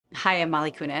Hi, I'm Molly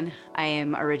Coonan. I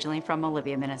am originally from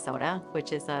Olivia, Minnesota,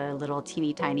 which is a little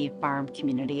teeny tiny farm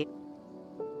community.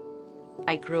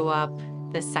 I grew up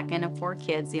the second of four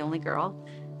kids, the only girl.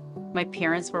 My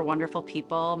parents were wonderful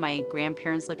people. My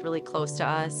grandparents lived really close to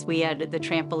us. We had the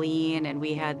trampoline and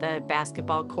we had the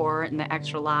basketball court and the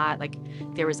extra lot. Like,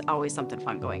 there was always something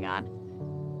fun going on.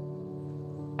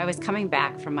 I was coming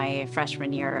back from my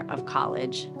freshman year of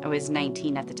college. I was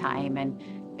 19 at the time and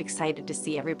excited to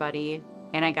see everybody.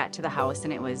 And I got to the house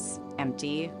and it was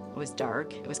empty, it was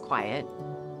dark, it was quiet.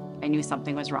 I knew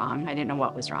something was wrong. I didn't know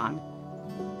what was wrong.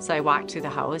 So I walked through the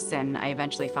house and I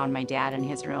eventually found my dad in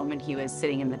his room and he was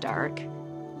sitting in the dark.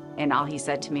 And all he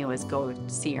said to me was, "Go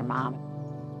see your mom."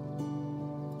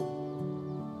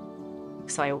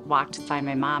 So I walked to find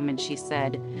my mom and she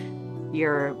said,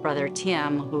 "Your brother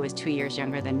Tim, who was 2 years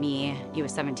younger than me," he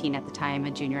was 17 at the time,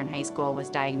 a junior in high school, was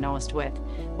diagnosed with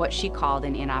what she called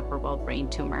an inoperable brain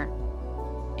tumor.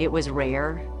 It was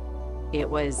rare, it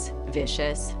was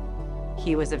vicious.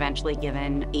 He was eventually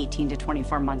given 18 to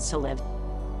 24 months to live.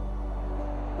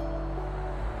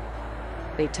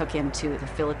 They took him to the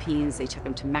Philippines, they took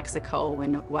him to Mexico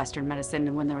in Western medicine,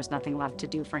 and when there was nothing left to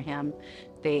do for him,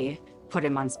 they put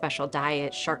him on special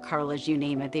diet, shark cartilage, you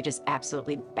name it. They just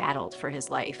absolutely battled for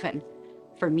his life. And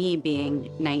for me,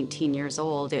 being 19 years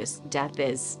old, death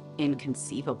is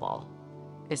inconceivable,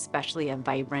 especially a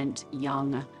vibrant,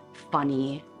 young,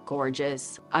 funny,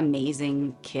 gorgeous,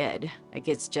 amazing kid. Like,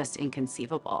 it's just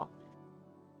inconceivable.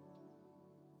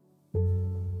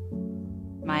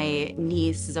 My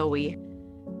niece, Zoe,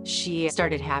 she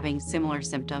started having similar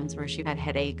symptoms where she had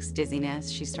headaches, dizziness.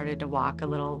 She started to walk a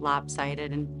little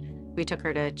lopsided, and we took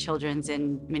her to Children's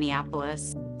in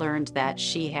Minneapolis, learned that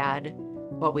she had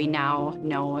what we now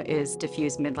know is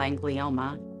diffuse midline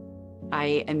glioma.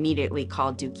 I immediately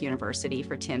called Duke University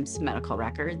for Tim's medical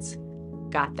records,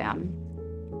 got them.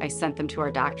 I sent them to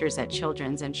our doctors at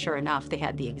Children's, and sure enough, they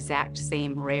had the exact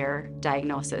same rare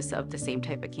diagnosis of the same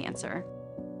type of cancer.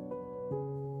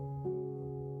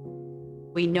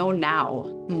 We know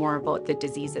now more about the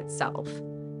disease itself.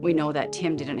 We know that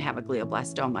Tim didn't have a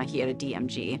glioblastoma, he had a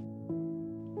DMG.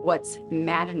 What's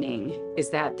maddening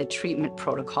is that the treatment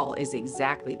protocol is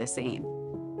exactly the same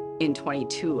in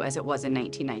 22 as it was in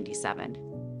 1997.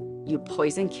 You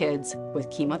poison kids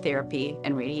with chemotherapy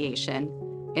and radiation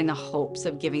in the hopes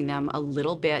of giving them a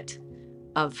little bit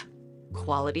of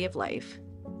quality of life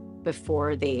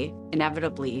before they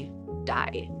inevitably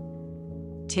die.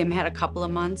 Tim had a couple of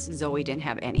months, Zoe didn't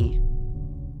have any.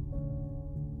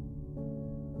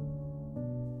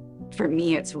 For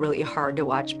me, it's really hard to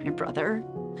watch my brother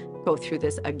go through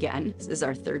this again. This is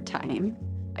our third time.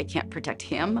 I can't protect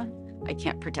him. I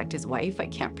can't protect his wife. I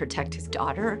can't protect his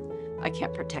daughter. I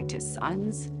can't protect his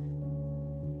sons.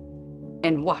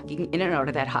 And walking in and out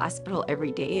of that hospital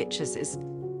every day, it just is,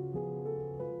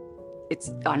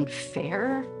 it's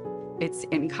unfair. It's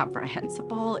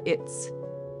incomprehensible.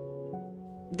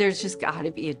 There's just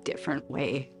gotta be a different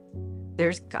way.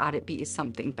 There's gotta be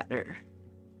something better.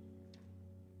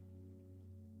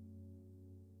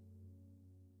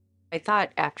 I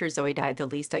thought after Zoe died, the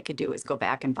least I could do was go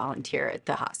back and volunteer at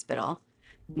the hospital.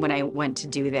 When I went to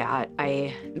do that,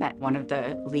 I met one of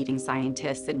the leading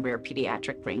scientists in rare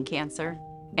pediatric brain cancer,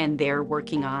 and they're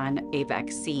working on a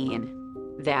vaccine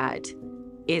that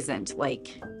isn't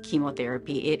like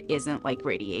chemotherapy, it isn't like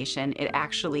radiation. It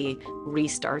actually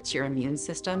restarts your immune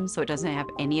system, so it doesn't have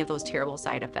any of those terrible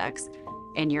side effects,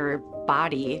 and your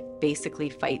body basically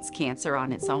fights cancer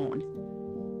on its own.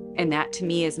 And that to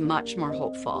me is much more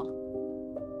hopeful.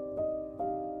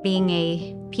 Being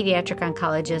a pediatric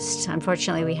oncologist,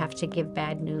 unfortunately, we have to give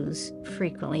bad news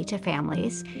frequently to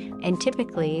families. And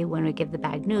typically, when we give the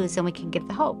bad news, then we can give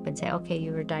the hope and say, okay,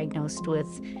 you were diagnosed with,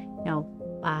 a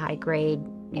high-grade,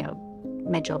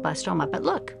 medulloblastoma. But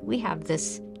look, we have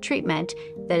this treatment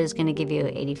that is going to give you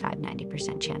an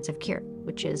 85–90% chance of cure,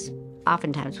 which is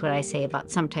oftentimes what I say about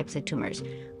some types of tumors.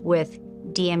 With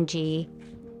DMG,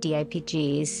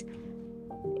 DIPGs,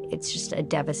 it's just a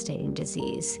devastating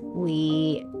disease.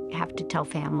 We have to tell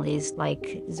families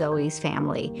like Zoe's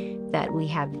family that we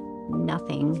have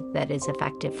nothing that is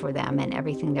effective for them, and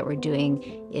everything that we're doing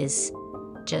is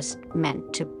just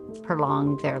meant to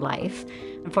prolong their life.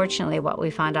 Unfortunately, what we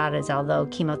found out is although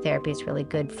chemotherapy is really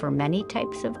good for many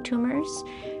types of tumors,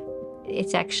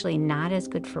 it's actually not as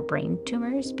good for brain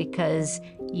tumors because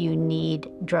you need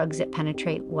drugs that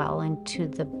penetrate well into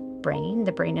the brain.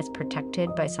 The brain is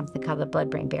protected by something called the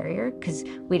blood-brain barrier because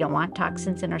we don't want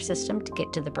toxins in our system to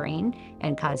get to the brain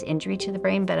and cause injury to the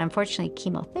brain. But unfortunately,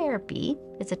 chemotherapy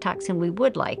is a toxin we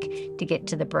would like to get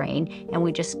to the brain, and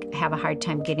we just have a hard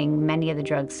time getting many of the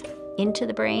drugs into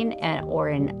the brain or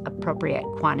in appropriate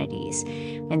quantities.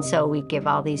 And so we give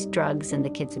all these drugs and the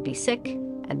kids would be sick,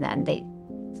 and then they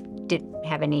didn't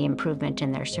have any improvement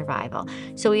in their survival.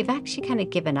 So we've actually kind of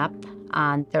given up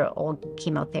on their old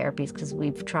chemotherapies because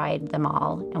we've tried them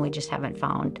all and we just haven't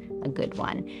found a good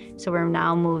one. So we're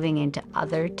now moving into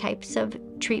other types of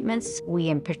treatments. We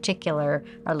in particular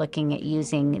are looking at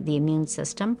using the immune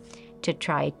system to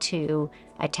try to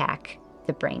attack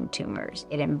the brain tumors.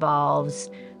 It involves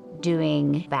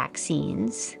doing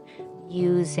vaccines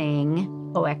using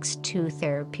OX2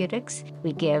 Therapeutics.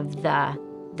 We give the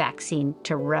vaccine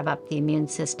to rev up the immune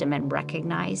system and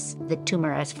recognize the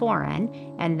tumor as foreign,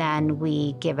 and then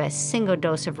we give a single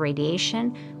dose of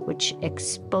radiation, which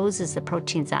exposes the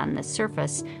proteins on the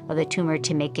surface of the tumor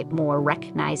to make it more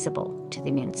recognizable to the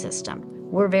immune system.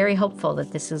 We're very hopeful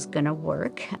that this is going to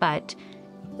work, but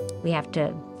we have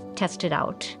to test it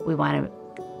out. We want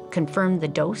to confirm the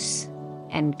dose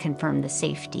and confirm the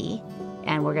safety.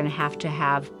 And we're going to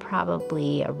have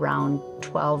probably around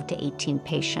 12 to 18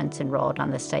 patients enrolled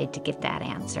on the study to get that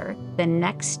answer. The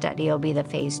next study will be the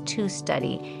phase 2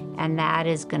 study, and that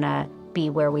is going to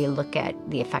be where we look at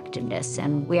the effectiveness.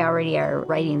 And we already are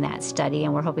writing that study,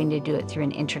 and we're hoping to do it through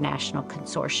an international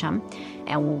consortium.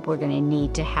 And we're going to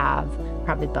need to have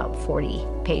probably about 40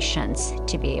 patients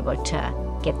to be able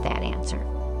to get that answer.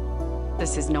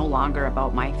 This is no longer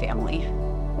about my family.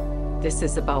 This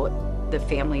is about the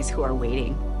families who are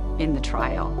waiting in the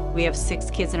trial. We have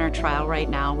 6 kids in our trial right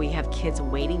now. We have kids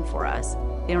waiting for us.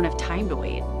 They don't have time to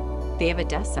wait. They have a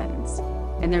death sentence,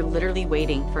 and they're literally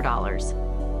waiting for dollars.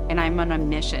 And I'm on a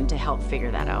mission to help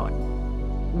figure that out.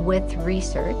 With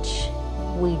research,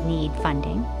 we need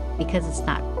funding because it's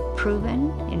not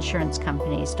proven. Insurance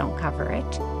companies don't cover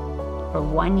it. For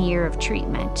 1 year of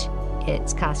treatment,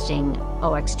 it's costing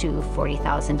OX2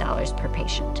 $40,000 per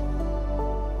patient.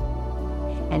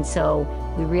 And so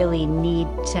we really need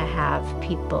to have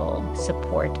people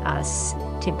support us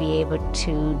to be able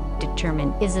to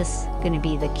determine, is this going to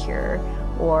be the cure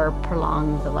or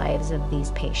prolong the lives of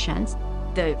these patients?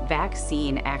 The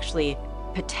vaccine actually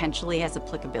potentially has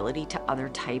applicability to other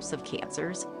types of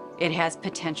cancers. It has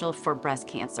potential for breast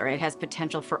cancer. It has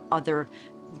potential for other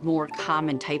more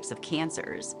common types of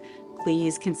cancers.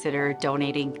 Please consider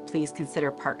donating. Please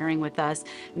consider partnering with us,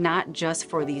 not just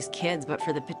for these kids, but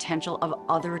for the potential of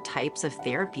other types of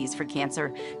therapies for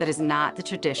cancer that is not the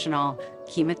traditional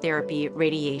chemotherapy,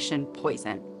 radiation,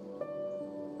 poison.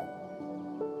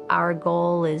 Our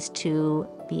goal is to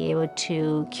be able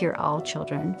to cure all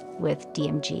children with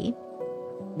DMG.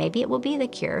 Maybe it will be the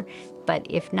cure, but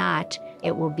if not,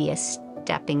 it will be a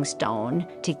stepping stone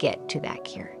to get to that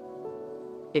cure.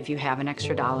 If you have an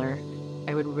extra dollar,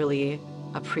 I would really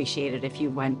appreciate it if you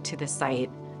went to the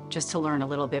site just to learn a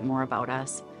little bit more about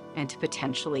us and to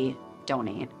potentially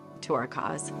donate to our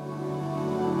cause.